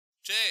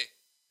Che,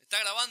 ¿está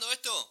grabando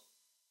esto?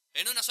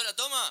 ¿En una sola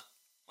toma?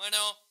 Bueno,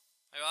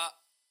 ahí va.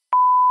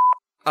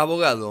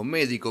 Abogado,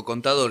 médico,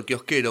 contador,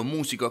 kiosquero,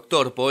 músico,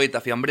 actor,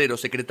 poeta, fiambrero,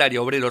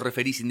 secretario, obrero,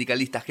 referí,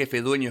 sindicalista,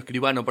 jefe, dueño,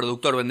 escribano,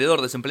 productor,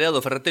 vendedor,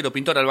 desempleado, ferretero,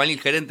 pintor, albañil,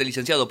 gerente,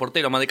 licenciado,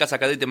 portero, ama de casa,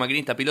 cadete,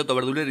 maquinista, piloto,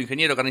 verdulero,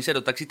 ingeniero,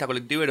 carnicero, taxista,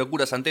 colectivero,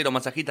 cura, santero,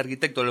 masajista,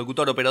 arquitecto,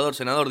 locutor, operador,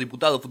 senador,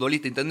 diputado,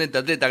 futbolista, intendente,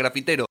 atleta,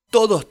 grafitero.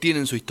 Todos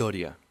tienen su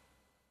historia.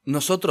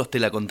 Nosotros te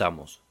la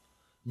contamos.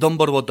 Don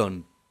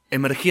Borbotón,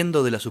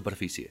 emergiendo de la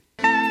superficie.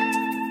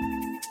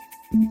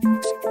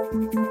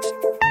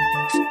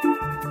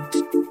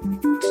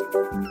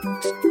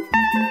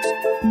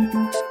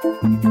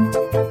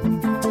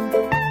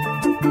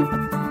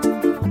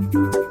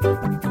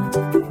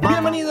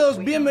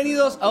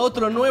 Bienvenidos a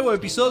otro nuevo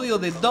episodio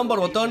de Don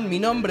Borbotón. Mi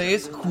nombre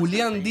es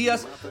Julián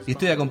Díaz y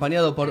estoy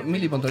acompañado por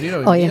Mili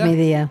Pontoriero. Hoy es mi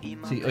día.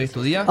 Sí, hoy es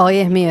tu día. Hoy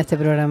es mío este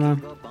programa.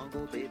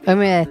 Hoy me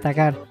voy a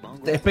destacar.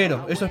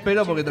 Eso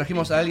espero porque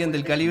trajimos a alguien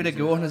del calibre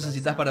que vos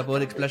necesitas para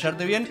poder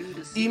explayarte bien.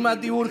 Y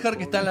Mati Burger,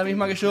 que está en la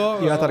misma que yo.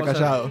 Y va a estar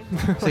callado.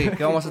 Sí,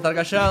 que vamos a estar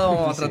callados,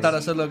 vamos a tratar de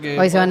hacer lo que...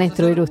 Hoy se van a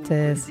instruir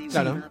ustedes.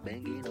 Claro.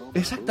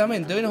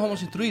 Exactamente, hoy nos vamos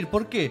a instruir.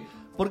 ¿Por qué?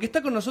 Porque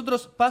está con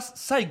nosotros Paz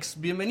Sykes.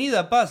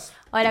 Bienvenida, Paz.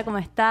 Hola, ¿cómo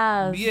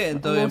estás?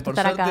 Bien, todo Un bien, gusto por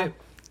estar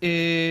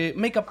suerte.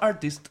 Makeup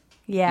artist.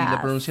 Yes. Y la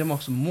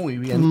pronunciamos muy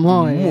bien.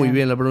 Muy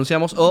bien. La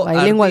pronunciamos. O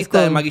Bilingual artista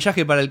de school.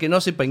 maquillaje para el que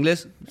no sepa inglés,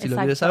 si lo Exacto.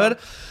 quiere saber.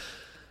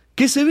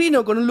 Que se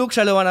vino con un look,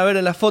 ya lo van a ver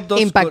en las fotos.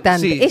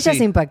 Impactante. Sí, Ella sí,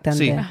 es impactante.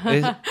 Sí,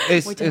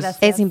 Muchas gracias.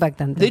 Es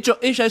impactante. De hecho,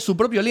 ella es su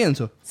propio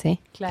lienzo.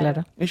 Sí,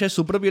 claro. Ella es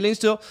su propio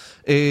lienzo.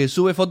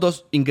 Sube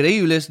fotos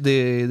increíbles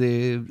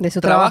de su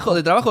trabajo.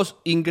 De trabajos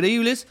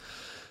increíbles.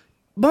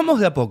 Vamos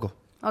de a poco.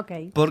 Ok.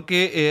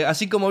 Porque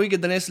así como vi que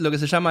tenés lo que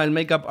se llama el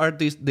makeup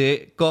artist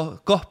de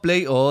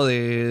cosplay o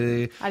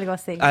de Algo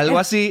así. algo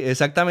así,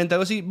 exactamente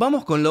algo así,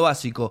 vamos con lo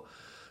básico.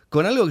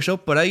 Con algo que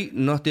yo por ahí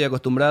no estoy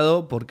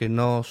acostumbrado porque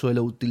no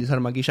suelo utilizar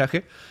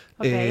maquillaje.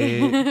 Ok,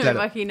 me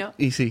imagino.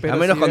 Y sí, Pero a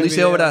menos si cuando ven hice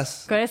videos.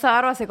 obras. Con esa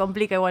barba se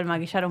complica igual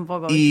maquillar un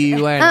poco. Y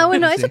 ¿viste? bueno.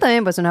 Bueno, sí. eso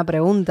también pues una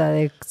pregunta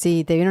de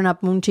si te viene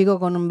un chico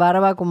con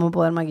barba, cómo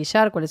poder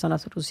maquillar, cuáles son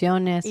las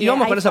soluciones. Y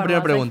vamos hay con esa formas, primera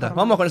hay pregunta.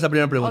 formas. Vamos con esa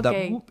primera pregunta.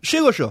 Ok.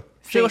 Llego yo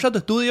Sí. a tu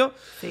estudio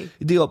Sí.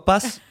 y digo,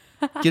 Paz,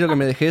 quiero que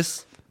me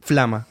dejes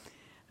flama.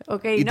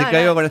 Ok, Y te no,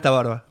 caigo no. con esta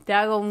barba. Te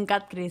hago un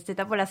cat crease, te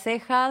tapo las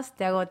cejas,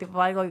 te hago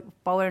tipo algo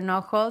power en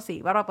ojos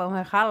y barba podemos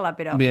dejarla,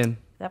 pero Bien.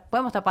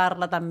 podemos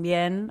taparla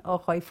también.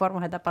 Ojo, hay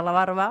formas de tapar la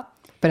barba.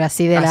 Pero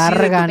así de Así de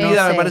larga, no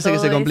tupida me sé. parece que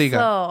se Todo complica.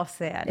 eso, o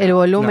sea, no. El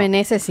volumen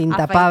ese es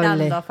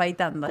intapable.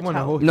 Afeitando, ¿Cómo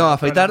nos chau. gusta? No,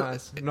 afeitar-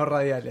 Programas no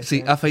radiales.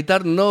 Sí,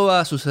 afeitar no va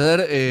a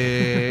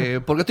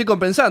suceder porque estoy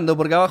compensando,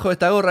 porque abajo de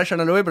esta gorra, ella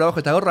no lo ve, pero abajo de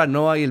esta gorra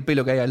no hay el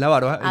pelo que hay en la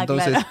barba. Ah,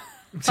 Entonces, claro.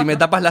 si me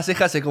tapas las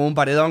cejas es como un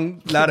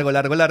paredón largo.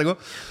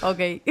 Ok.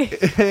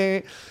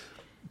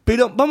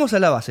 Pero vamos a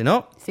la base,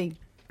 ¿no? Sí.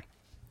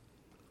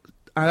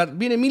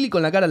 Viene Mili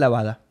con la cara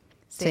lavada.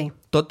 Sí.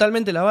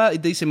 Totalmente lavada y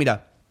te dice,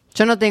 mira,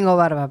 Yo no tengo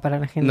barba para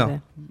la gente.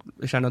 no,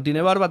 ella no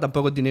tiene barba,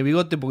 tampoco tiene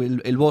bigote, porque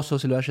el bozo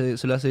se lo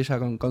hace ella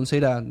con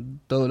cera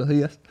todos los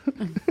días.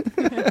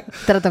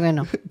 Trato que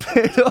no.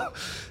 Pero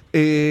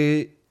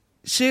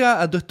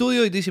llega a tu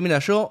estudio y te dice, mira,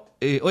 yo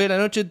hoy a la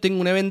noche tengo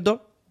un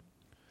evento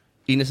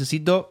y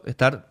necesito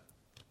estar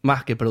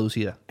más que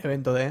producida.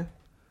 Evento de...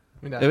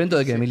 Mirá, ¿Evento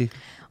de qué, sí. Emily?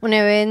 Un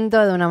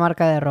evento de una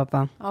marca de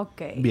ropa.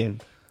 Ok.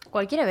 Bien.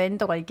 Cualquier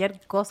evento,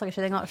 cualquier cosa que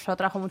yo tenga, yo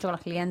trabajo mucho con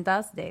las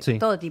clientas de Sí.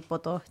 todo tipo,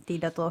 todo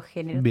estilo, todo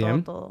género,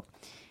 Bien. todo.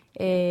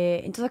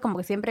 Entonces como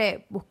que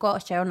siempre busco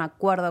llegar a un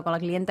acuerdo con la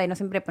clienta y no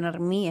siempre poner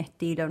mi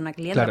estilo en una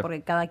clienta Claro.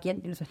 porque cada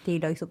quien tiene su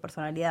estilo y su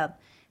personalidad.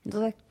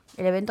 Entonces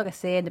el evento que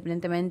sea,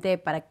 independientemente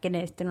para qué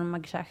necesiten un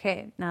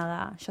maquillaje,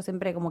 nada, yo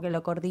siempre como que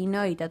lo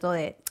coordino y trato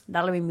de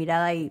darle mi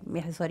mirada y mi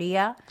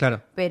asesoría,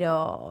 Claro.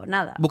 pero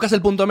nada. Buscas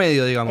el punto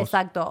medio, digamos.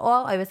 Exacto.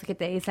 O hay veces que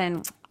te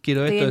dicen,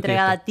 Quiero estoy esto,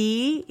 entregada esto. a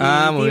ti. Y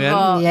Ah, muy bien.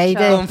 Y ahí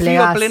te yo- Confío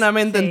desplegás.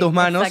 plenamente en Sí, tus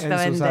manos. exacto. En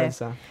su Exactamente.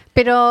 salsa.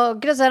 Pero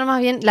quiero saber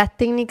más bien las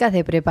técnicas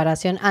de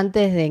preparación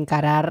antes de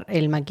encarar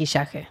el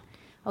maquillaje.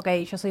 Ok,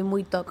 yo soy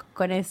muy toc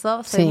con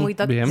eso. Soy Sí, muy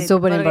toc bien. de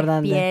Súper todo lo que es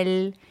importante.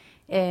 piel.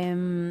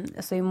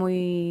 Soy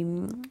muy,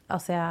 o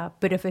sea,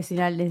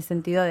 profesional en ese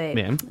sentido de,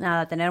 Bien.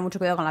 nada, tener mucho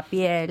cuidado con la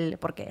piel,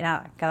 porque,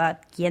 nada, cada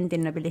quien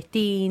tiene una piel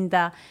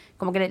distinta.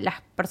 Como que las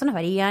personas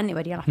varían y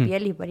varían las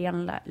pieles y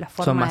varían la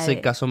forma Son más de-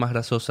 secas, son más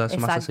grasosas, son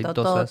más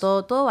Exacto, aceitosas.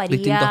 todo varía.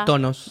 Distintos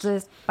tonos.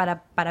 Entonces,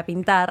 para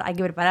pintar hay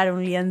que preparar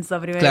un lienzo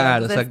primero.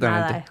 Claro, Entonces,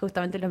 exactamente. nada, es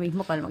justamente lo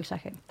mismo con el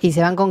maquillaje. Y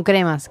se van con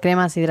cremas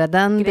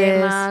hidratantes.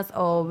 Cremas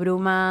o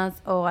brumas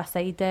o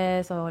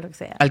aceites o lo que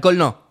sea. Alcohol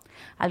no.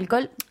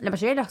 Alcohol, la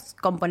mayoría de los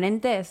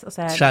componentes, o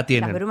sea, Ya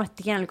tienen. las brumas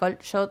tienen alcohol.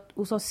 Yo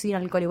uso sin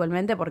alcohol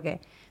igualmente porque,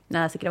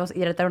 nada, si queremos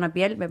hidratar una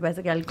piel, me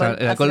parece que el alcohol,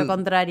 Claro, el hace lo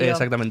contrario.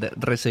 Exactamente,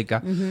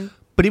 reseca.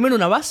 Primero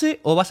una base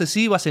o base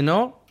sí, base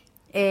no.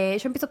 Yo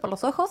empiezo por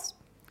los ojos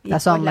y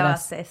Las después la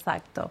sombras. base,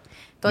 exacto.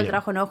 Todo el Bien.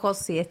 trabajo en ojos,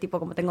 si es tipo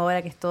como tengo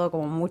ahora, que es todo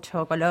como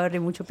mucho color y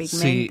mucho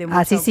pigmento. Sí. Y mucho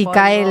Así si polvo.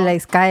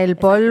 cae el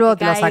polvo, Exacto,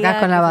 te lo sacás caiga,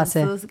 con la que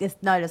base.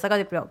 no, lo saco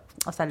tipo,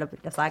 o sea, lo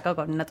saco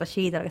con una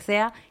toallita o lo que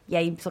sea, y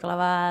ahí empiezo con la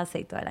base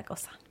y toda la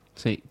cosa.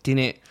 Sí,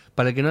 tiene,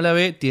 para el que no la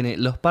ve, tiene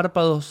los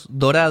párpados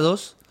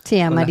dorados. Sí,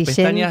 con las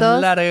pestañas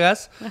amarillentos.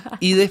 largas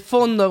y de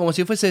fondo, como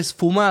si fuese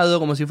esfumado,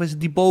 como si fuese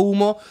tipo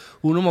humo,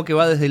 un humo que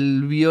va desde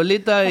el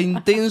violeta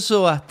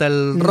intenso hasta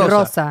el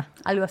rosa.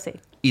 Algo así.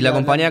 Y la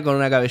acompaña con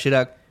una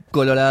cabellera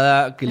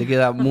colorada que le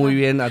queda muy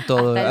bien a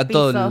todo, Hasta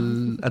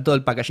el a todo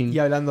el packaging. Y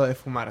hablando de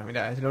fumar,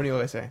 mira, es lo único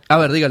que sé. A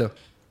ver, dígalo.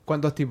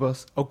 ¿Cuántos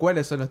tipos o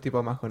cuáles son los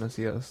tipos más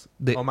conocidos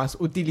De- o más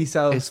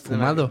utilizados? ¿Es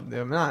fumado?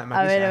 De A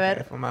maquillaje, ver, a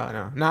ver. Fumado,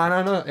 no.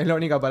 No, es la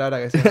única palabra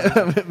que sé.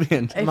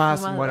 Bien. Es Más,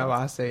 fumado. bueno,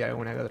 base y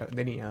alguna que otra.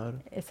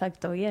 Delineador.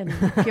 Exacto, bien.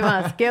 ¿Qué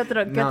más? ¿Qué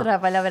No. otra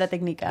palabra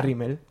técnica?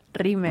 Rímel.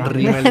 Rímel.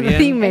 Rímel, bien.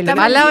 Rímel, Está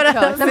mal palabra.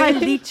 dicho, está mal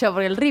dicho,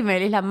 porque el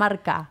rímel es la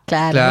marca.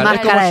 Claro, Claro, es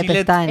máscara como de Gillette,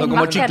 pestañas. o Es como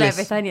máscara de chicles.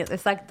 pestañas,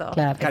 exacto.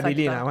 Claro. exacto.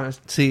 Carolina, bueno.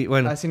 Sí,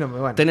 bueno. Así no me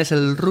bueno. Tenés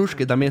el rouge,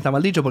 que también está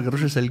mal dicho, porque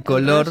rouge es el El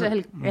color. rollo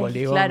es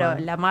Boligoma. claro,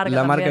 la marca.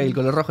 La marca y también. el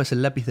color rojo es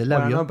el lápiz del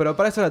Bueno, labio. no, pero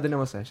para eso la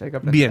tenemos a ella. Hay que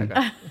aprender Bien.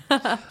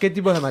 acá. ¿Qué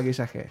tipos de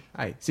maquillaje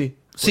hay? Sí.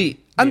 Sí, Bien.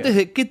 antes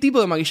de qué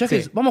tipo de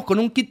maquillajes, Sí. vamos con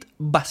un kit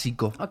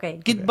básico. Ok.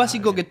 Kit Ok,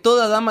 básico que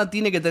toda dama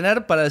tiene que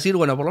tener para decir,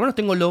 bueno, por lo menos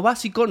tengo lo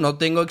básico, no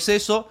tengo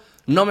exceso,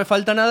 no me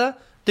falta nada,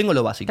 tengo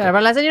lo básico. Claro,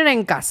 para la señora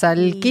en casa,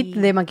 el Y- kit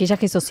de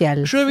maquillaje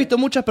social. Yo he visto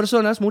muchas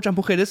personas, muchas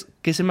mujeres,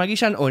 que se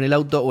maquillan o en el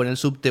auto, o en el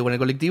subte, o en el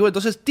colectivo,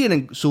 entonces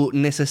tienen su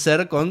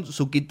neceser con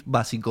su kit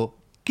básico.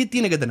 ¿Qué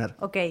tiene que tener?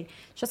 Ok,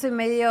 yo soy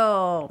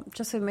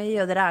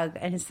medio drag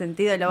en el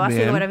sentido de lo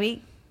básico Bien. para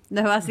mí. No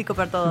es básico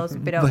para todos,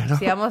 pero Bueno.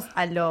 si vamos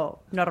a lo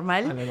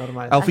normal. A lo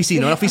normal. A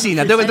oficina,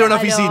 tengo que entrar a una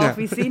A la oficina.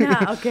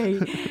 oficina,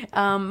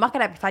 ok.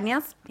 Máscara de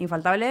pestañas,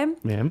 infaltable.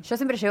 Bien. Yo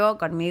siempre llevo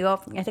conmigo,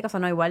 en este caso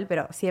no igual,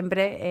 pero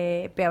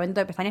siempre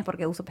pegamento de pestañas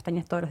porque uso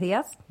pestañas todos los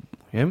días.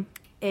 Bien.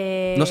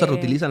 Eh, ¿No se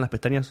reutilizan las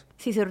pestañas?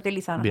 Sí, se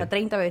reutilizan, Bien. hasta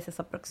 30 veces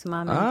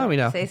aproximadamente. Ah,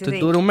 mira, Sí, sí, te sí.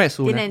 dura un mes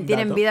una. Tienen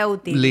Dato. vida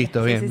útil.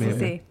 Listo, bien, Sí, sí, bien, sí,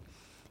 bien. sí.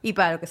 Y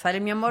para lo que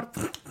sale, mi amor,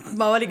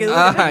 más vale que dure.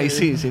 Ay,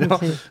 sí, si no,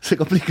 se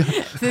complica.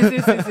 Sí, sí,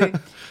 sí, sí.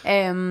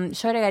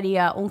 Yo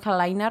agregaría un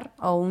eyeliner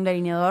o un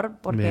delineador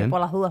porque Bien. por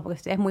las dudas, porque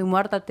si es muy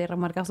muerta, te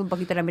remarcas un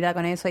poquito la mirada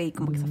con eso y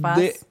como que zafás.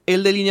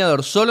 ¿El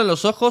delineador solo en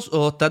los ojos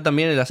o está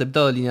también el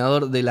aceptado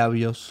delineador de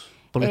labios?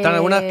 Porque están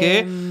algunas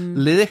que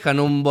le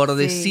dejan un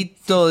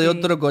bordecito sí, de sí.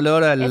 otro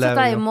color al Eso labio.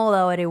 está de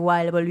moda ahora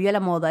igual, volvió a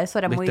la moda. Eso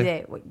era muy ¿Viste?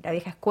 de la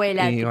vieja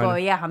escuela, Y tipo bueno.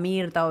 veías a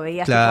Mirta o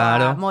veías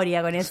Claro, tipo a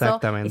Moria con eso.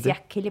 exactamente. Y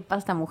decías, ¿qué le pasa a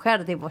esta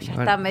mujer? Tipo, ya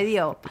Bueno. está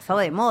medio pasado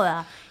de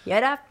moda. Y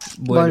ahora,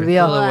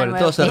 Volvió. Todo, bueno,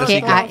 todo se Es que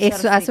recicla.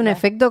 recicla. hace un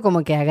efecto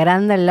como que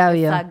agranda el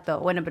labio. exacto.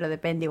 Bueno, pero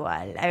depende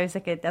igual. Hay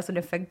veces que te hace un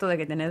efecto de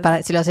que tenés...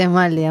 Si lo haces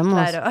mal, digamos.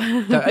 Claro.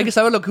 Claro, hay que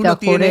saber lo que Te uno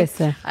tiene.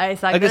 oscurece. Ah,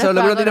 exacto. Hay que No saber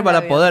lo es que uno tiene todos para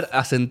los poder labios.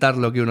 asentar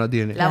lo que uno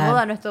tiene. La Claro.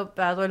 moda no es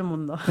para todo el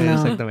mundo. No.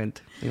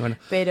 Exactamente. Y bueno.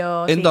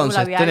 Pero sí, Entonces,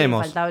 un labial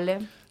tenemos infaltable.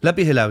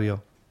 lápiz de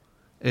labio,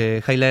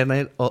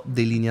 eyeliner o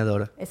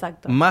delineador.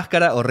 Exacto.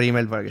 Máscara o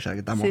rímel, para que ya que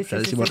estamos, Sí, ya sí,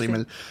 decimos sí, sí,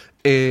 rímel.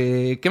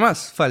 ¿Qué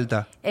más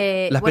falta?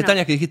 Las Bueno.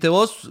 pestañas que dijiste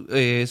vos.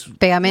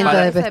 Pegamento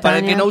para, de eso pestañas. para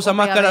el que no usa un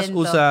máscaras, pegamento.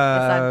 usa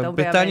Exacto, un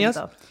pestañas.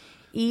 pegamento.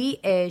 Y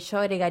yo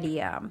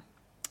agregaría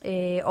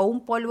o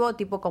un polvo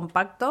tipo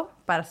compacto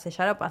para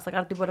sellar o para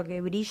sacar tipo lo que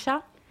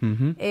brilla,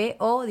 Ujú.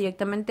 o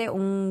directamente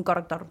un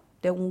corrector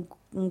de un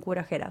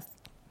cubreojeras.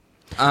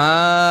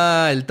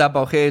 Ah, el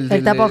tapa ojeras.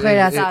 El tapa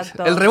ojeras.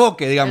 Exacto. El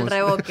reboque, digamos. El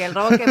reboque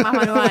es más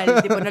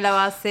manual, tipo no la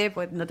base,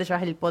 pues no te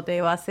llevas el pote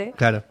de base.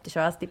 Claro. Te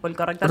llevas tipo el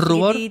corrector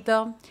 ¿Rubor?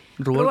 chiquitito.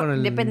 ¿Rubor con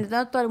el- Depende, no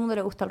a todo el mundo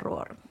le gusta el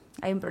rubor.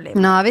 Hay un problema.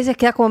 No, a veces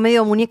quedas como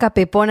medio muñeca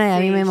pepona y a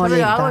Sí, mí me yo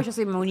molesta. lo hago y yo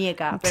soy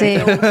muñeca, pero Sí.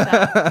 no me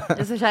gusta.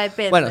 Eso ya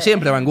depende. Bueno,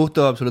 siempre va en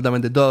gusto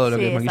absolutamente todo lo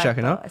Sí, que es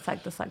maquillaje, exacto, ¿no?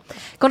 Exacto.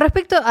 Con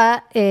respecto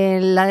a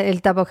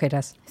el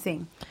tapaojeras,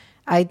 Sí.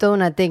 hay toda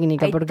una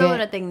técnica. Hay porque toda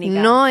una técnica.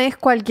 no es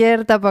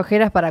cualquier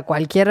tapaojeras para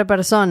cualquier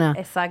persona.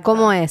 Exacto.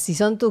 ¿Cómo es? Si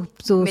son tus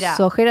Mirá.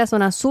 ojeras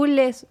son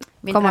azules,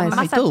 ¿cómo Mientras es? más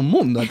Hay todo un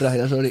mundo atrás de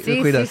las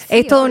ojeras. sí.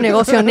 Es todo un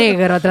negocio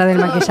negro atrás del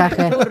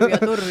maquillaje.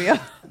 Turbio.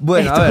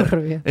 Bueno, Es a ver,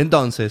 turbio.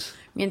 entonces,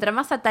 Mientras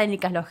más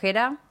satánica es la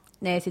ojera,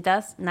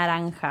 necesitas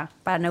naranja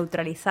para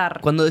neutralizar.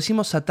 cuando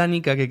decimos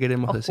satánica, ¿qué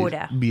queremos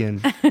Oscura. decir?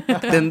 Bien.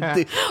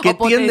 Que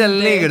O tiende al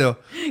potente. negro.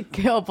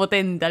 O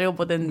potente, algo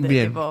potente.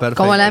 Bien, tipo.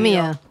 perfecto. Como la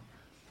mía.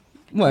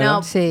 Bueno,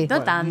 No, Sí. no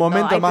Bueno, tanto.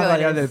 momento hay más peores.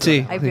 variable del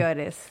Sí, Hay sí.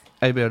 peores.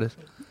 hay peores.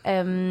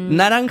 Em,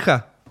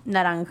 Naranja.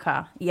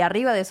 naranja. Y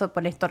arriba de eso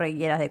pones todo lo que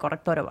quieras de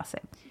corrector o base.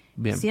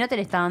 Bien. Si no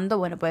tenés tanto,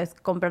 bueno, puedes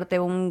comprarte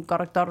un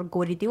corrector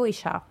cubritivo y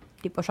ya.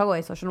 Tipo, yo hago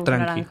eso, yo no uso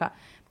Tranqui. naranja.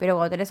 Pero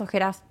cuando tenés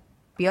ojeras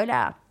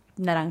piola,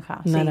 naranja.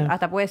 Sí, Naranja.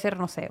 hasta puede ser,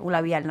 no sé, un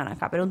labial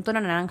naranja. Pero un tono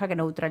naranja que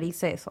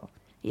neutralice eso.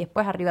 Y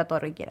después arriba todo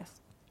lo que quieras.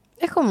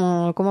 Es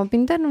como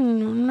pintar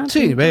una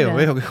Sí, pintura.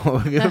 veo que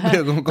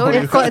veo como Todo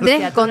Tenés Esencia, tenés que toda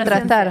la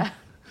contrastar. esencia.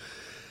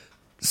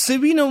 Se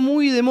vino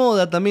muy de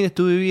moda, también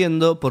estuve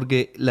viendo,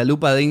 porque la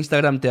lupa de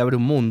Instagram te abre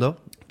un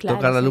mundo. Claro,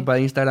 Tocar la sí. lupa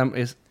de Instagram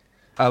es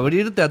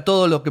abrirte a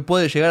todo lo que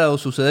puede llegar a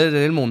suceder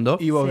en el mundo.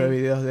 Y vos Sí. ves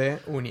videos de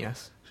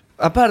uñas.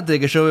 Aparte de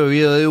que yo veo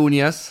video de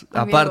uñas,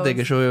 Ah, mirá aparte de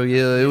vos. que yo veo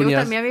video de ¿Te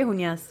uñas. gustan? Mirá mis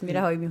uñas.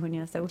 Mirá hoy mis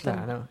uñas. ¿Te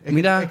gustan? Claro. Es,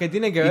 Mirá. que, es que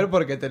tiene que ver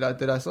porque te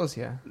lo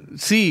asocia.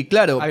 Sí,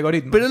 claro.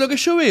 Algoritmos. Pero lo que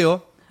yo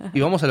veo,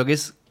 y vamos a lo que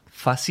es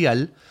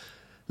facial,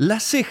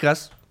 las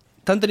cejas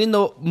están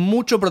teniendo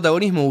mucho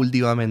protagonismo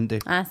últimamente.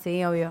 Ah,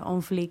 sí, obvio.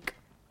 Un flick.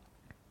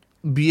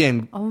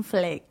 Bien, Un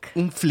flick.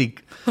 un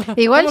flick.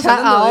 Igual Estamos ya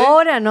hablando de-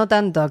 ahora no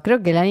tanto.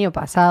 Creo que el año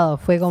pasado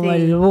fue como Sí.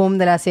 el boom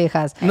de las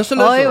cejas. No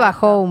solo Hoy eso.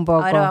 bajó un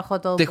poco. Ahora bajó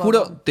todo Te un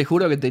poco.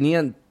 juro que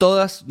tenían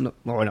todas,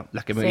 bueno,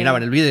 las que me Sí.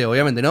 graban el video,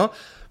 obviamente, ¿no?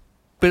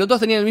 Pero todas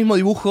tenían el mismo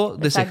dibujo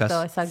de Exacto,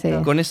 cejas. exacto.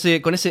 Sí.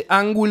 Con ese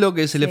ángulo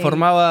que se le Sí,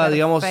 formaba,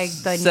 digamos,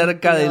 perfecto,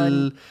 cerca nítido,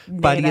 del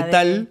degradé.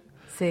 parietal.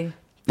 Sí.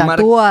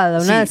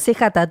 Tatuada, una sí,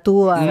 ceja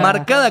tatuada.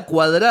 marcada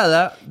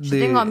cuadrada Yo de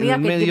tengo amigas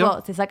en que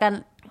medio. tipo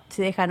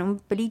se dejan un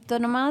pelito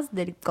nomás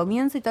del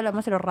comienzo y todo lo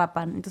demás se lo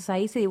rapan. Entonces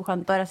ahí se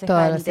dibujan toda la ceja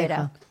Toda la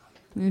entera.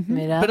 ceja.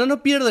 Mirá. Pero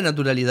no pierde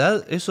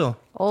naturalidad eso.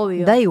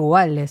 Obvio. Da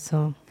igual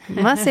eso.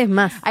 Más es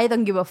más. I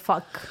don't give a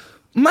fuck.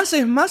 ¿Más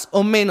es más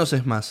o menos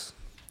es más?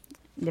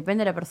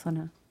 Depende de la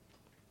persona.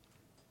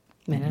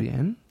 Mirá.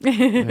 Bien.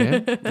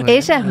 Bien.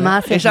 Ella es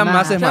más. Ella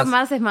más es Yo más.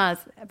 más es más.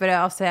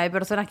 Pero, o sea, hay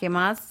personas que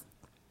más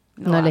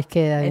No va. les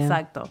queda bien.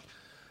 Exacto.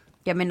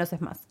 Que menos es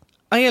más.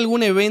 ¿Hay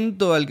algún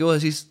evento al que vos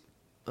decís,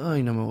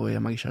 ay, no me voy a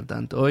maquillar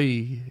tanto?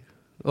 Hoy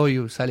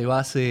sale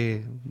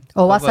base.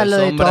 O vas poco a lo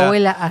de tu sombra,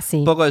 abuela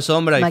así. Poco de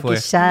sombra y fue.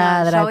 Maquillada,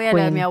 No, yo drag voy a lo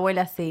de queen. mi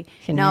abuela sí.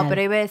 Genial. No,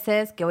 pero hay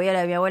veces que voy a lo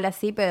de mi abuela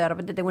sí, pero de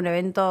repente tengo un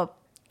evento,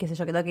 qué sé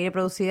yo, que tengo que ir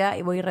producida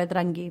y voy re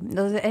tranqui.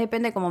 Entonces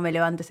depende cómo me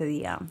levante ese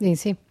día. Sí,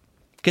 sí.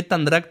 ¿Qué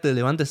tan drag te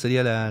levantes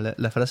sería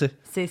la frase?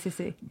 Sí,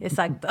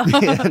 exacto.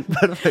 Bien,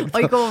 perfecto.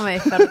 Hoy como me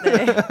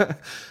desperté.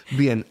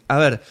 Bien, a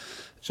ver.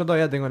 Yo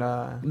todavía tengo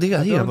la Diga,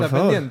 pregunta por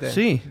favor. pendiente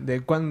Sí.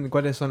 de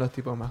cuáles son los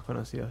tipos más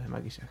conocidos de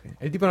maquillaje.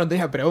 El tipo no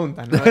tenía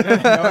preguntas, ¿no? No es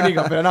lo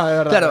único, pero no, de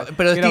verdad. Claro,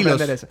 pero Quiero estilos.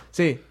 aprender eso.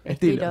 Sí,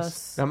 estilos.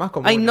 Estilos. Lo más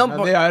común. Ay, no, no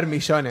por- debe haber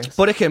millones.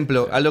 Por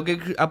ejemplo, a lo que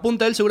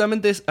apunta él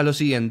seguramente es a lo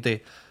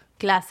siguiente.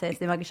 Clases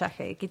de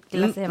maquillaje. ¿Qué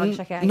clases de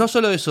maquillaje hay? No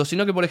solo eso,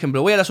 sino que, por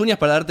ejemplo, voy a las uñas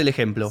para darte el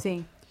ejemplo.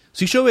 Sí.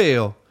 Si yo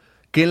veo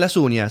que en las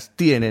uñas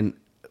tienen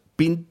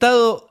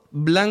pintado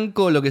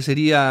blanco lo que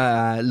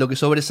sería lo que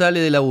sobresale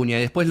de la uña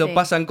y después lo Sí.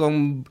 pasan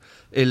con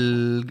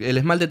el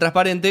esmalte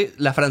transparente,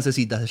 la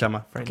francesita se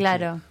llama.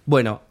 Claro.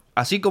 Bueno,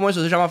 así como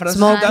eso se llama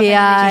francesita, Smokey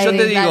si yo eye.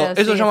 te digo, Claro, eso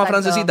sí, se llama exacto.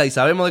 francesita y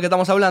sabemos de qué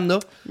estamos hablando,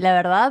 La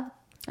verdad,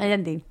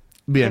 adelante.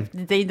 bien.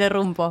 Te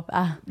interrumpo.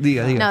 Ah.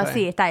 Diga. No,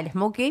 sí, está el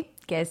smokey,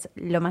 que es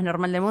lo más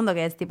normal del mundo,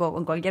 que es tipo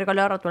en cualquier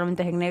color,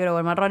 actualmente es en negro o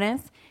en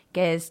marrones,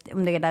 que es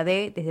un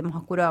degradé desde más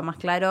oscuro a más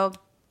claro,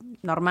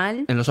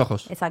 normal. En los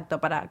ojos. Exacto,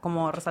 para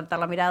como resaltar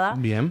la mirada.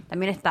 Bien.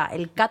 También está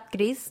el cat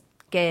crease,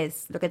 que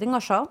es lo que tengo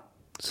yo,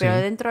 Sí. pero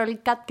dentro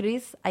del cat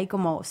crease hay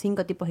como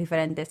 5 tipos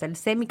diferentes. El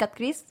semi cat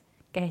crease,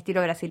 que es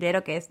estilo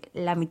brasilero, que es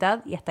la mitad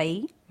y hasta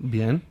ahí.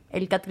 Bien.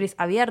 El cat crease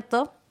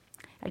abierto,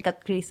 el cat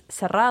crease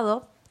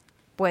cerrado,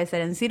 puede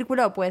ser en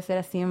círculo o puede ser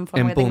así en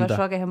forma En que tengo punta.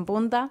 yo, que es en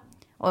punta,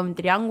 o en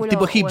triángulo.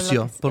 Tipo o en lo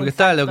egipcio, que es- porque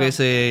está lo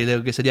Exacto.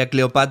 lo que sería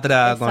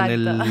Cleopatra con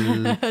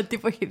Exacto. el...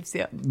 tipo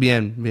egipcio.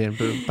 Bien, bien,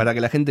 pero para que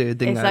la gente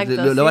tenga,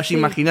 Exacto, lo sí, vaya sí,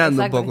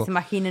 imaginando exacto, un poco. que se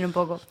imaginen un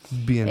poco.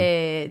 Bien.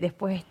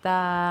 Después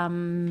está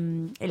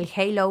el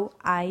Halo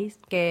Eyes,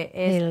 que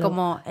es Halo.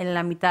 como en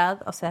la mitad,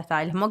 o sea,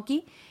 está el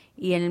Smokey,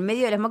 y en el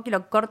medio del Smokey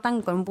lo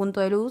cortan con un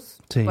punto de luz,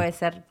 Sí. puede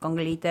ser con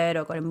glitter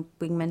o con un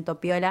pigmento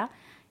piola,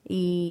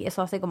 y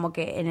eso hace como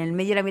que en el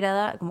medio de la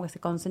mirada como que se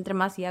concentre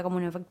más y da como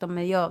un efecto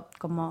medio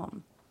como,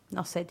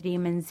 no sé,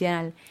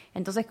 tridimensional.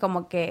 Entonces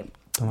como que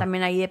Toma.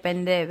 también ahí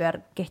depende de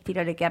ver qué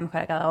estilo le queda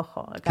mejor a cada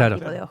ojo, a cada Claro.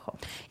 tipo de ojo.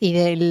 ¿Y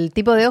del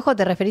tipo de ojo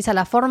te referís a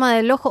la forma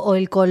del ojo o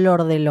el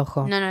color del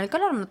ojo? No, el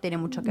color no tiene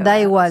mucho que ver. Da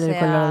igual o el sea,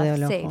 color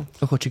del sí. ojo.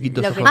 Ojos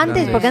chiquitos, Lo ojos que- Antes,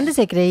 grandes. porque antes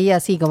se creía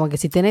así, como que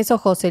si tenés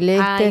ojos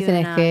celestes Hay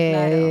tenés una,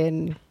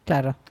 que...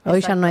 Claro, hoy ya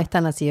Exacto. no es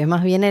tan así. Es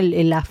más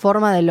bien la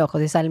forma del ojo,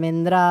 si es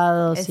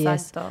almendrado, si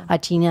es Exacto.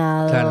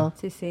 achinado. Claro.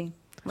 Sí, sí.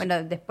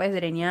 Bueno, después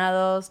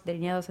delineados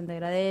en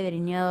degradé,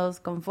 delineados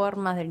con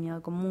formas,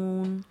 delineado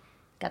común,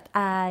 cat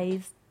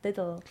eyes, de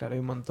todo. Claro, hay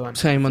un montón.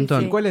 Sí, hay un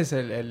montón. sí. ¿Cuál es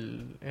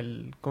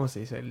el ¿cómo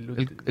se dice?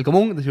 El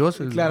común, decís vos?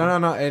 Claro,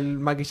 no, el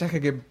maquillaje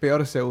que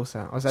peor se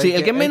usa. O sea, Sí,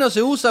 el que menos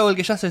se usa o el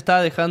que ya se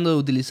está dejando de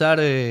utilizar.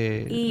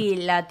 Y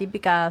la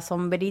típica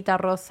sombrita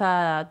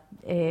rosa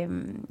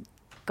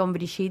con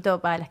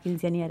brillito para las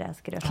quinceañeras,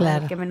 creo.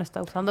 Claro. Que menos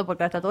está usando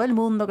porque ahora está todo el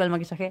mundo con el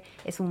maquillaje.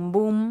 Es un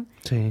boom.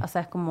 Sí. O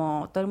sea, es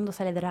como todo el mundo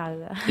sale drag.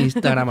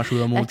 Instagram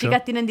ayudó Las mucho.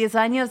 chicas tienen 10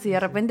 años y de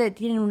repente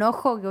tienen un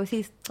ojo que vos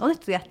decís, ¿dónde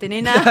estudiaste,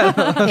 nena?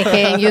 Es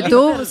que en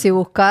YouTube, si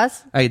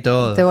buscas, Hay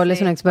todo. te volvés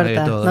Sí. una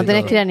experta. Hay todo, no hay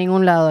tenés todo. que ir a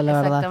ningún lado, la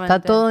verdad. Exactamente.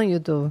 Está todo en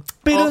YouTube.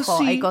 Pero Ojo,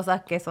 sí. hay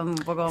cosas que son un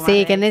poco más... Sí,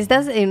 de- que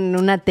necesitas en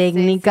una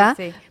técnica,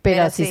 sí, sí. pero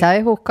Pero si sí.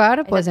 sabes buscar,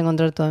 Es puedes la-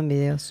 encontrar todo en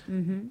videos.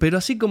 Ujú. Pero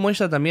así como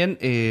ella también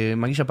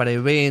maquilla para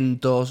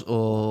eventos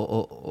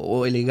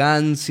o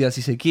elegancia,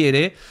 si se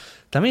quiere,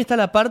 también está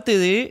la parte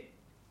de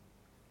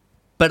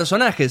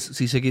personajes,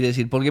 si se quiere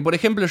decir. Porque, por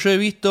ejemplo, yo he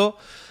visto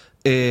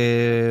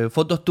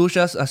fotos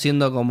tuyas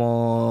haciendo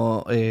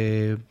como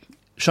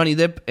Johnny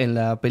Depp en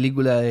la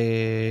película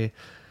de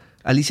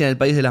Alicia en el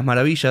País de las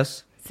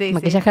Maravillas. Sí,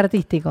 Maquillaje sí.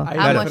 artístico. Ahí,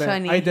 Amo te freno,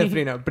 Johnny. ahí te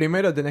freno.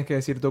 Primero tenés que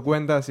decir tu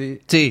cuenta, así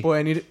Sí.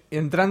 pueden ir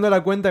entrando a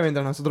la cuenta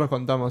mientras nosotros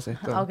contamos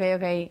esto. Ok.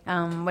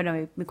 Bueno,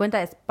 mi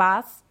cuenta es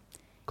Paz.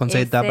 Con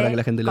Z, para que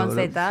la gente con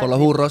Z. por los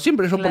burros.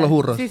 Siempre yo por los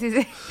burros. Sí.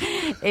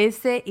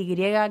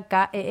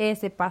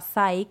 SYKES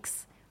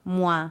Pasaix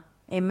Mua.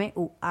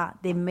 MUA,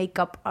 de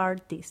Makeup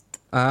Artist.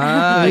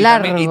 Ah,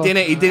 Largo. y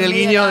tiene el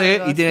guiño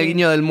Largo, y tiene el sí.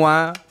 guiño del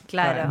moi.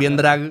 Claro. Bien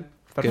drag.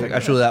 Que Perfecto.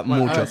 ayuda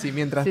Bueno, mucho. ahora sí,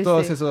 mientras Sí,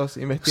 todos sí. esos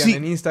investigan Sí.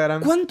 en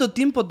Instagram. ¿Cuánto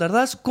tiempo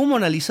tardás? ¿Cómo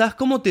analizás?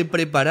 ¿Cómo te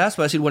preparás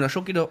para decir, bueno,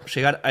 yo quiero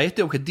llegar a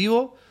este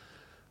objetivo?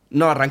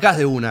 No arrancás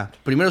de una.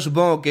 Primero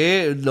supongo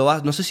que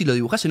no sé si lo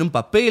dibujás en un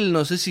papel,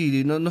 no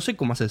sé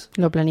cómo haces.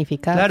 Lo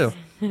planificás. Claro.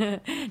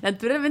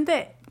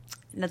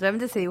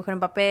 Naturalmente se dibuja en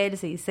papel,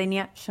 se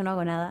diseña. Yo no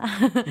hago nada.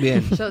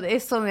 Bien.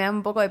 Eso me da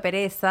un poco de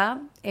pereza.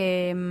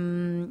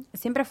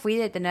 Siempre fui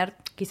de tener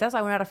quizás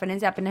alguna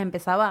referencia apenas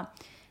empezaba,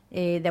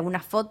 de alguna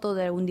foto,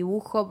 de algún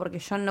dibujo, porque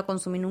yo no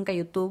consumí nunca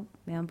YouTube.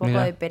 Me da un poco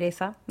Mirá. de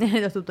pereza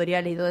los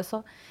tutoriales y todo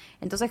eso.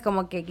 Entonces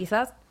como que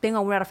quizás tengo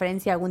alguna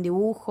referencia a algún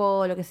dibujo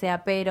o lo que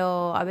sea,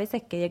 pero a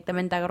veces que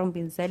directamente agarro un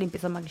pincel y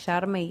empiezo a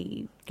maquillarme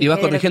y... que Y vas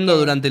quede lo que corrigiendo quede.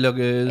 durante lo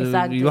que...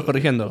 Exacto, Y vas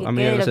corrigiendo que a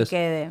medida quede que lo lo que haces.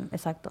 quede,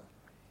 exacto.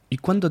 ¿Y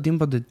cuánto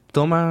tiempo te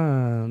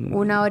toma?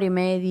 1 hora y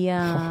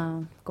media,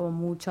 como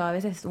mucho, a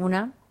veces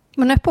una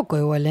Bueno, es poco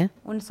igual, ¿eh?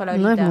 sola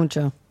horita. No es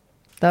mucho.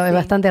 Es Sí.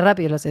 bastante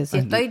rápido lo haces. Si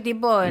estoy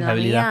tipo en Es la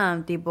habilidad.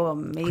 mía, tipo,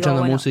 me digo, Escuchando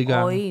bueno,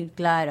 música. hoy,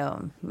 claro,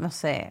 no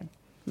sé,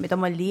 me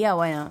tomo el día,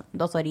 bueno,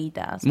 2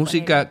 horitas.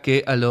 Música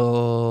que a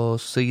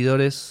los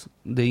seguidores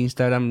de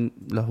Instagram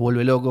los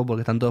vuelve locos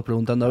porque están todos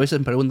preguntando. A veces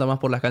preguntan más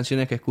por las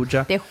canciones que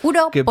escucha. Te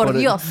juro que por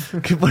Dios.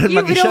 Que por el Qué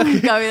maquillaje.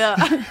 bronca me da.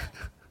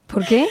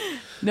 ¿Por qué?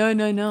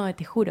 No,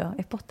 te juro,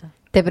 es posta.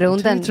 Te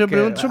preguntan. Yo Que-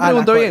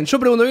 pregunto las bien. Yo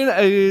pregunto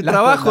bien.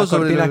 Trabajo las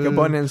sobre cortinas lo- que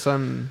ponen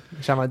son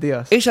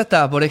llamativas. Ella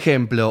está, por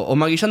ejemplo, o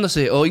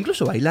maquillándose, o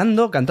incluso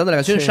bailando, cantando la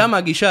canción Sí. ya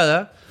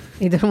maquillada.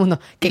 Y todo el mundo.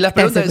 Y ¿Qué las estás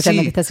preguntas, escuchando?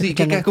 sí, ¿Qué estás sí,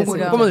 escuchando? ¿cómo, ¿Qué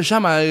estás cómo se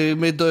escuchando?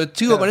 llama?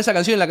 Sigo con esa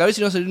canción en la cabeza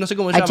y no sé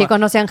cómo se Ay, llama. chicos,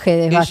 no sean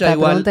jedes, basta. Ella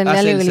igual Pregúntenle hace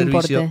algo el, que le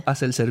servicio, importe.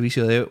 hace el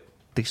servicio de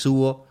te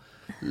subo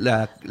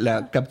la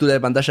captura de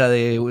pantalla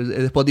de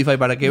Spotify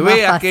para que Más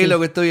veas fácil. qué es lo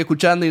que estoy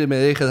escuchando y me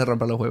dejes de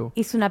romper los huevos.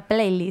 Hice una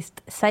playlist,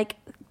 Sykes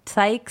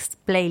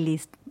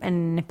Playlist,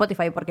 en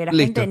Spotify, porque la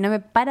Listo. gente no me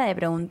para de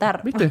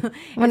preguntar. ¿Viste?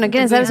 Bueno, Es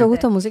 ¿quieren saber sus impresionante.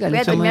 gustos musicales? Voy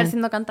a terminar Llaman.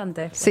 siendo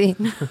cantante. Sí.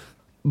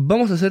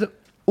 Vamos a hacer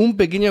un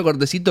pequeño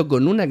cortecito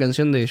con una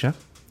canción de ella.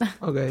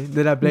 Ok,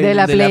 de la De playlist.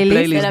 la de la playlist.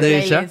 playlist De la de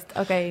ella. playlist,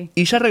 ok.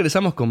 Y ya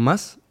regresamos con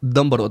más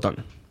Don Borbotón.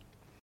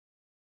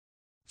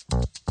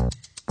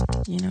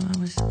 You know,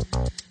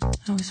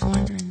 I was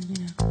wondering,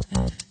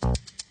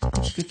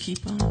 if you could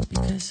keep on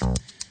because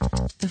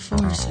the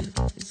force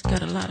it's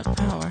got a lot of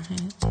power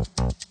and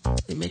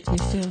it makes me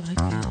feel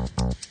like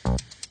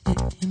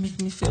it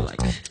makes me feel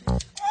like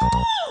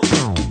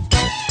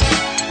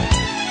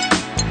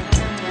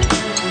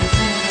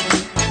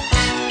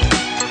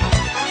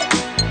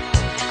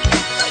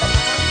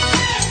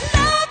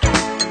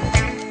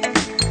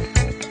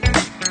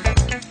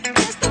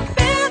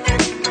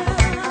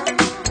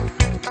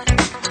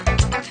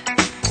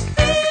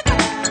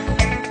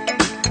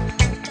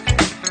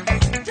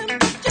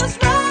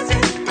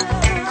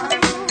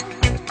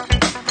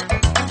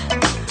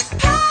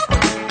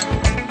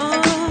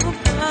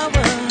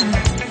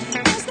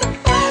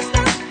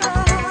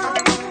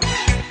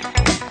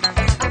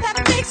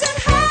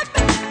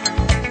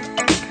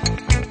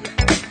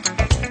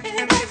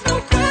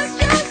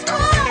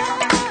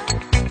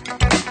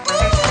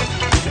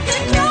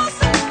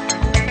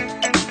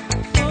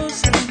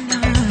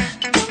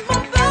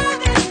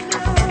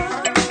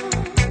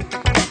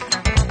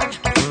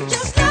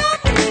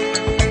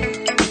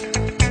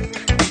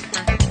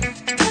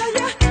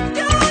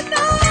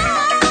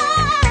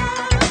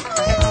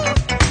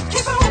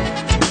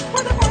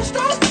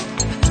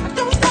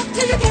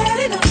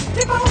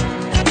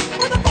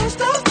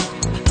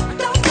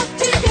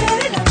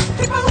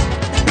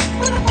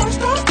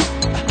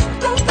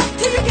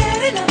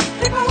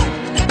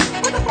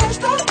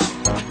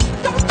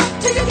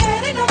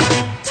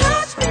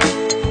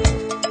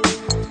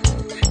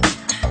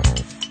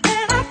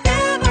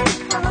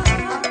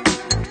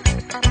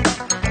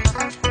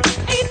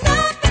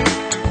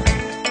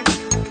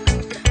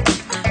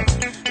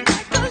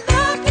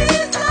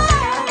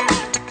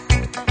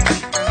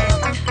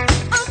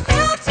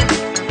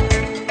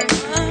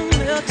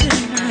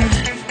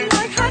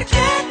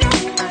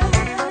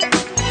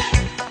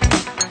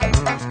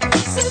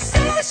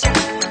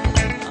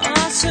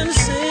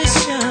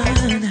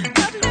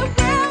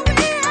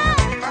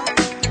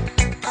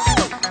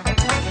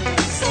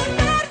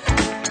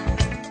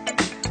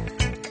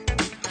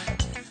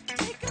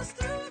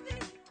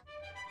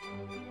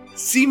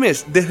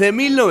Simes desde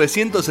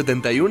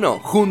 1971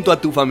 junto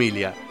a tu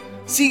familia.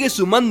 Sigue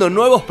sumando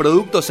nuevos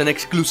productos en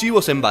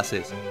exclusivos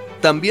envases.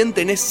 También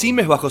tenés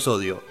Simes bajo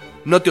sodio.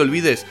 No te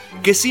olvides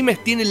que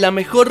Simes tiene la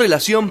mejor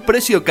relación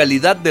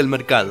precio-calidad del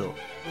mercado.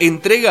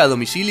 Entrega a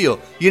domicilio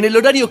y en el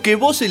horario que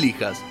vos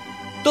elijas.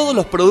 Todos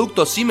los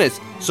productos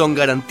Simes son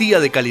garantía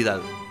de calidad.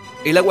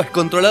 El agua es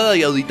controlada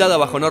y auditada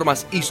bajo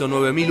normas ISO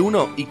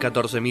 9001 y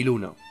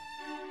 14001.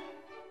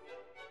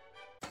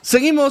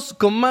 Seguimos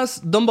con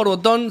más Don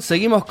Borbotón,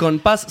 seguimos con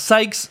Paz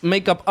Sykes,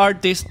 Makeup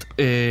Artist,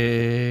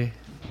 de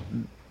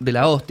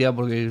la hostia,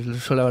 porque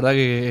yo la verdad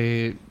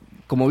que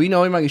como vino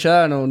hoy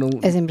maquillada, no...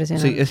 Es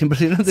impresionante. Sí, es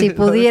impresionante. Si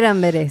pudieran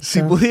ver esto.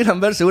 Si pudieran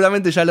ver,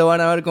 seguramente ya lo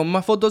van a ver con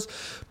más fotos.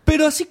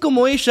 Pero así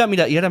como ella,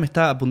 mira, y ahora me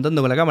está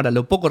apuntando con la cámara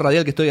lo poco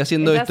radial que estoy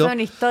haciendo Estás esto. en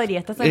una historia,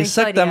 estás en una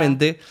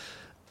Exactamente.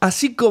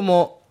 Así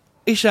como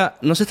ella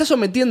nos está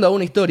sometiendo a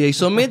una historia y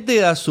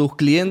somete a sus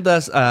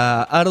clientas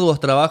a arduos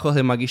trabajos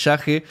de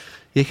maquillaje,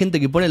 y hay gente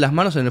que pone las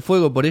manos en el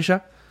fuego por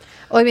ella.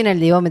 Hoy viene el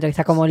divómetro que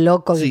está como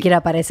loco, que Sí. quiere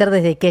aparecer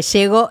desde que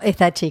llegó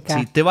esta chica.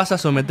 Sí, te vas a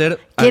someter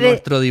a Quiere-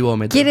 nuestro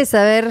divómetro. Quiere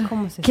saber,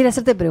 ¿Cómo es eso? quiere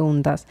hacerte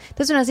preguntas.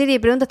 Entonces una serie de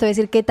preguntas te va a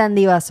decir qué tan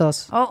diva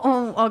sos.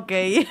 Ok.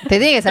 Te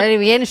tiene que salir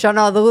bien, yo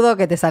no dudo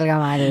que te salga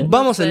mal.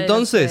 Vamos No sé,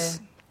 entonces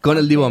no con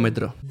el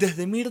divómetro.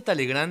 Desde Mirta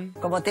Legrand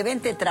Como te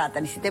ven, te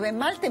tratan. Y si te ven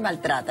mal, te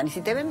maltratan. Y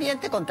si te ven bien,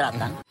 te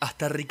contratan.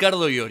 hasta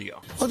Ricardo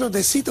Iorio. Otro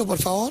tecito, por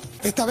favor.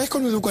 Esta vez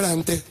con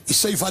edulcorante y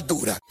 6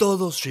 factura.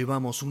 Todos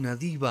llevamos una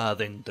diva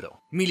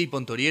adentro. Mili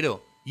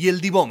Pontoriero y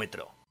el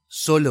divómetro.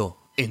 Solo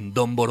en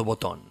Don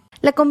Borbotón.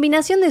 La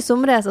combinación de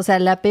sombras, o sea,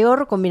 la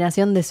peor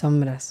combinación de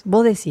sombras.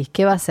 Vos decís,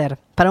 ¿qué va a ser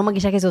para un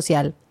maquillaje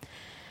social?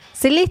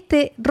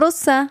 Celeste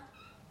rosa,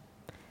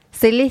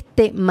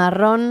 celeste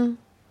marrón,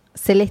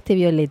 celeste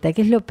violeta.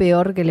 ¿Qué es lo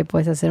peor que le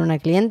puedes hacer a una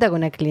clienta que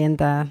una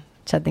clienta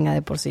ya tenga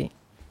de por sí?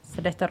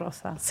 Celeste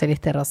rosa.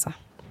 Celeste rosa.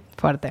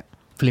 Fuerte.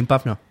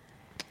 Flimpaf no.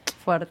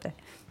 Fuerte.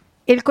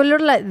 El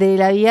color de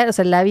labial, o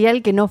sea, el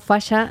labial que no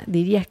falla,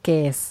 dirías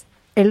que es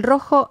el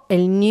rojo,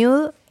 el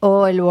nude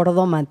o el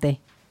bordó mate.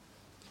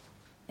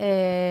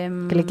 Que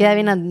le queda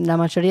bien a la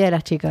mayoría de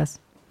las chicas.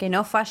 Que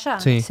no falla.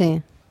 Sí.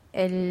 Sí,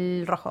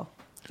 El rojo.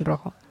 el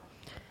rojo.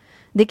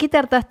 ¿De qué te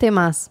hartaste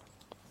más?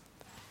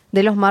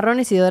 ¿De los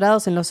marrones y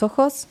dorados en los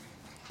ojos?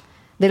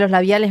 ¿De los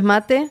labiales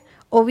mate?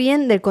 ¿O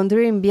bien del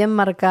contouring bien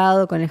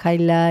marcado con el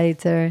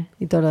highlighter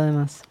y todo lo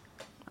demás?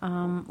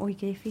 Uy,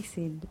 qué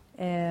difícil.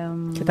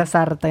 Que estás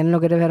harta y no lo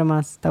querés ver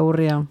más, está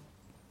aburrido.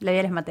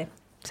 Labiales mate.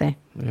 Sí,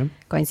 Bien.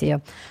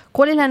 coincido.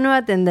 ¿Cuál es la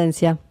nueva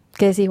tendencia?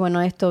 ¿Qué decís?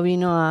 Bueno, esto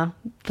vino a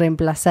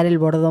reemplazar el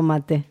bordó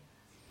mate.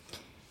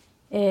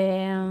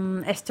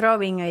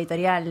 Strobing,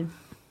 editorial.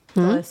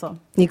 Todo eso.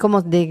 ¿Y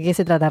de qué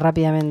se trata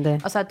rápidamente?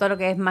 O sea, todo lo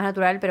que es más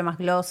natural, pero más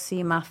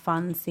glossy, más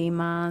fancy,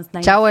 más...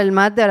 nice. Chau el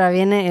mate, ahora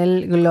viene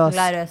el gloss.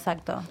 Claro,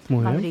 exacto.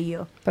 Muy más bien.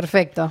 brillo.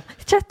 Perfecto.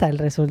 Ya está el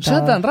resultado.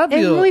 ¿Ya tan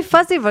rápido? Es muy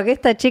fácil porque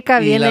esta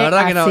chica Y viene la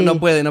verdad que así. no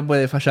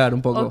puede fallar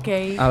un poco. Ok.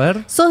 A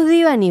ver. Sos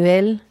diva a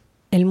nivel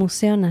el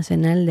Museo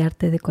Nacional de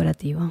Arte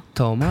Decorativo.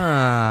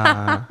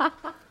 Tomá.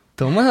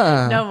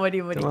 Tomá. No,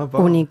 morí. Toma,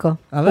 Pau. Único.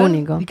 A ver.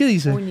 Único. ¿Y qué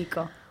dice?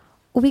 Único.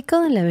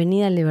 Ubicado en la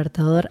Avenida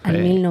Libertador al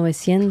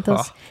 1900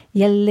 Ah.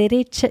 y a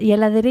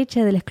la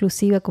derecha de la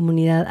exclusiva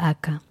comunidad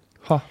ACA.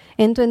 Ja.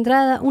 En tu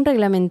entrada, un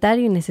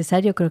reglamentario y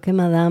necesario croquet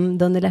madame,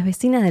 donde las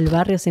vecinas del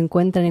barrio se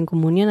encuentran en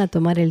comunión a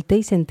tomar el té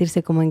y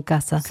sentirse como en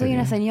casa. Soy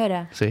una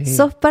señora. Sí.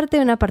 Sos parte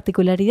de una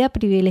particularidad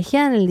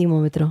privilegiada en el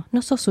dimómetro.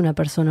 No sos una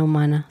persona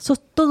humana.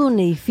 Sos todo un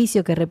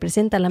edificio que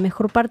representa la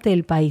mejor parte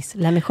del país,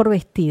 la mejor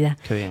vestida.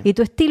 Qué bien. Y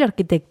tu estilo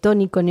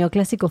arquitectónico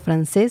neoclásico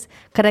francés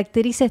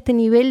caracteriza este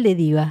nivel de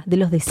diva, de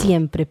los de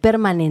siempre,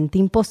 permanente,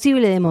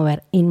 imposible de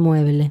mover,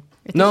 inmueble.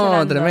 Estoy No,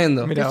 llorando.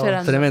 tremendo. Mira vos.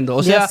 llorando. Tremendo.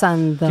 O Dios sea,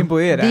 santo. ¿quién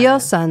pudiera?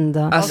 Dios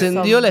santo.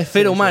 ascendió la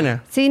esfera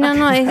humana. Sí,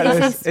 no,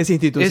 Es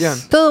institución.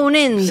 Es- todo un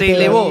ente Se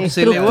elevó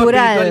espiritual y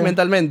estructural.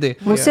 mentalmente.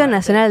 Museo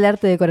Nacional de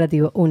Arte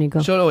Decorativo, único.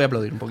 Yo lo voy a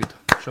aplaudir un poquito.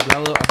 Yo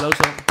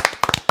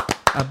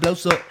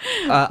aplauso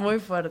a Muy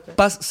fuerte.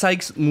 Paz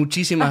Sykes,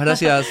 muchísimas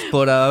gracias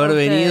por haber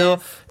Ustedes. venido.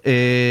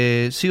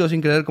 Sigo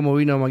sin creer cómo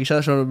vino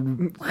maquillada. Yo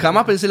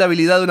jamás pensé la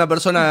habilidad de una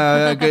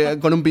persona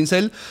con un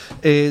pincel.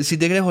 Si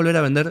te querés volver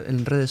a vender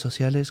en redes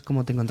sociales,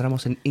 ¿cómo te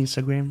encontramos en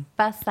Instagram?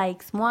 Paz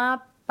Sykes Moi,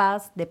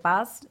 paz de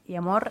paz y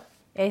amor,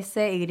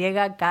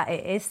 SYKESMUA.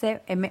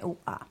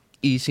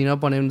 Y si no,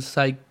 ponen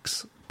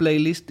Sykes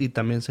Playlist y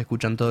también se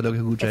escuchan todo lo que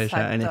escucha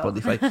ella en Exacto.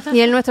 Spotify.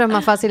 Y el nuestro es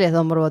más fácil, es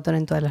Don Borbotón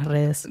en todas las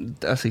redes.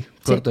 Así,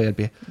 corto y al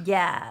pie.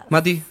 Ya.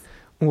 Mati,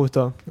 Un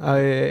gusto.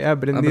 He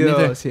aprendido.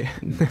 ¿aprendiste? Sí.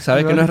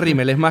 Sabes que no es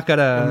rímel, es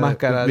máscara. Es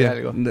máscara de bien,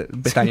 algo.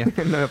 Pestaña.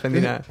 No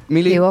aprendí nada.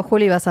 Mili, Y vos,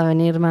 Juli, vas a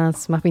venir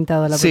más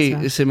pintado la sí,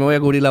 próxima. se me voy a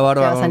cubrir la Te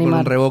barba vas a con animar.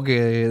 un revoque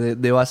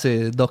de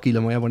base 2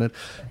 kilos, me voy a poner.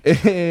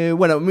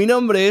 Bueno, mi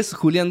nombre es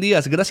Julián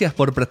Díaz, gracias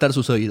por prestar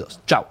sus oídos.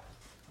 Chao.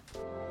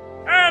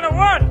 And a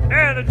 1,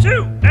 and a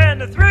 2,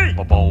 and a 3.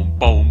 Boom,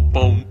 boom,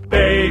 boom.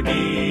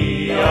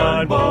 Baby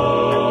on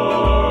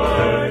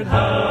board,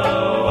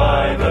 how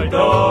I've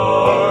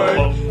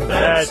adored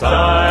that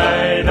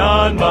sign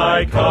on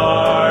my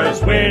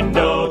car's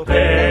window pane.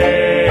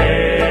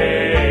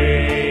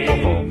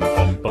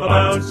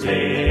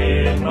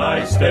 Bouncing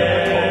my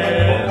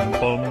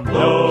step,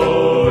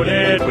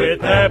 loaded with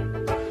pep,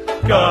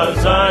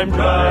 'cause I'm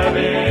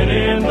driving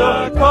in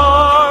the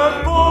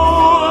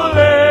carpool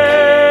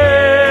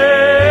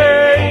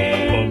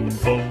lane.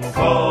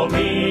 Call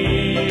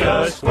me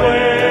a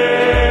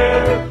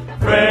square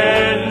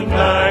friend,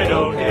 I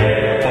don't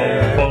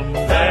care.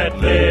 That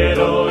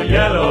little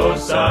yellow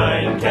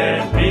sign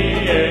can't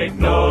be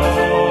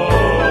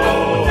ignored.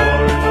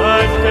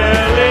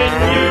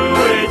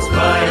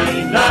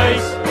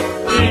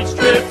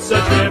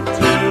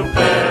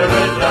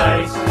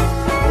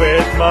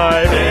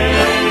 alive.